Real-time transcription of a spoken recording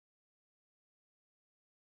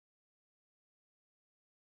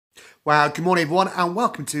Well, good morning everyone and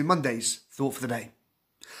welcome to Monday's Thought for the Day.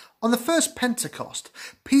 On the first Pentecost,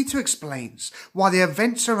 Peter explains why the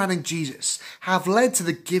events surrounding Jesus have led to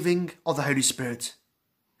the giving of the Holy Spirit.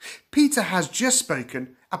 Peter has just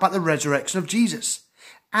spoken about the resurrection of Jesus,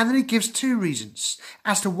 and then he gives two reasons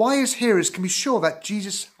as to why his hearers can be sure that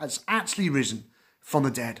Jesus has actually risen from the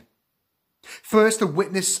dead. First, the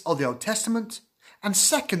witness of the Old Testament, and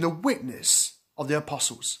second, the witness of the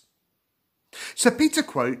apostles. So Peter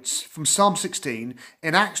quotes from Psalm 16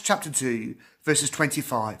 in Acts chapter 2, verses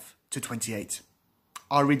 25 to 28.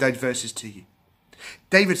 I'll read those verses to you.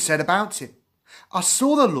 David said about him, I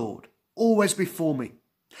saw the Lord always before me.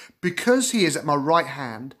 Because he is at my right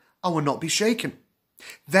hand, I will not be shaken.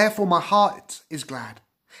 Therefore my heart is glad,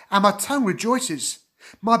 and my tongue rejoices.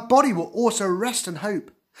 My body will also rest in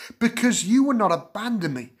hope, because you will not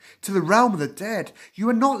abandon me to the realm of the dead. You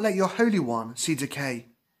will not let your Holy One see decay.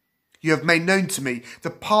 You have made known to me the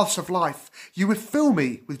paths of life. You would fill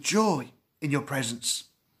me with joy in your presence.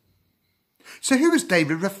 So who is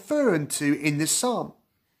David referring to in this psalm?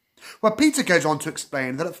 Well, Peter goes on to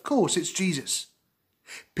explain that of course it's Jesus.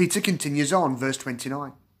 Peter continues on, verse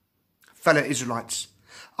 29. Fellow Israelites,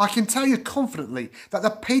 I can tell you confidently that the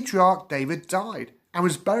patriarch David died and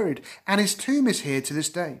was buried, and his tomb is here to this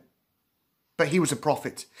day. But he was a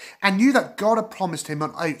prophet and knew that God had promised him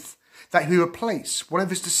on oath that he would place one of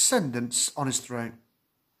his descendants on his throne.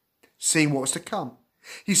 Seeing what was to come,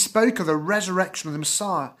 he spoke of the resurrection of the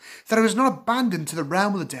Messiah, that he was not abandoned to the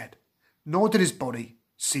realm of the dead, nor did his body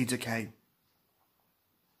see decay.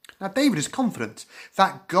 Now David is confident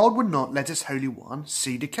that God would not let his Holy One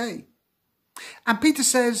see decay. And Peter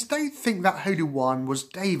says, don't think that Holy One was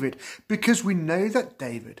David, because we know that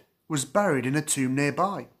David was buried in a tomb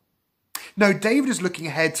nearby. No, David is looking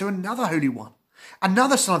ahead to another Holy One,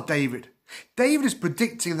 another son of David. David is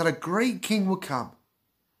predicting that a great king will come,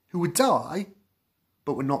 who would die,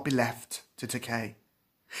 but would not be left to decay.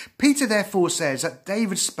 Peter therefore says that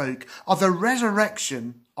David spoke of the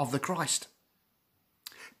resurrection of the Christ.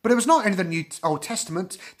 But it was not only the New Old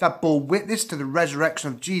Testament that bore witness to the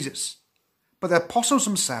resurrection of Jesus, but the apostles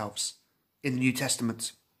themselves in the New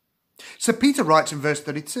Testament. So Peter writes in verse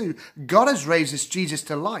 32, God has raised this Jesus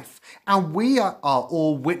to life, and we are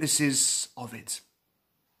all witnesses of it.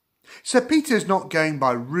 So Peter is not going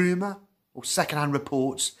by rumour or second-hand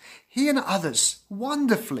reports. He and others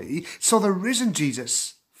wonderfully saw the risen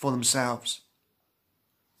Jesus for themselves.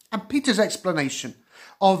 And Peter's explanation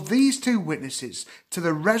of these two witnesses to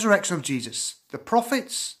the resurrection of Jesus, the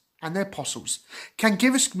prophets and the apostles, can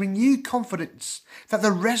give us renewed confidence that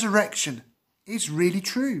the resurrection is really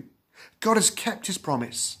true. God has kept his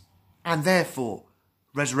promise, and therefore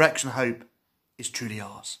resurrection hope is truly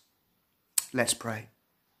ours. Let's pray.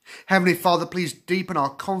 Heavenly Father, please deepen our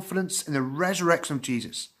confidence in the resurrection of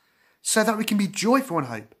Jesus so that we can be joyful in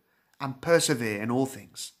hope and persevere in all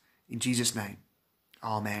things. In Jesus' name,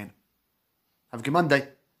 amen. Have a good Monday.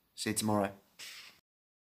 See you tomorrow.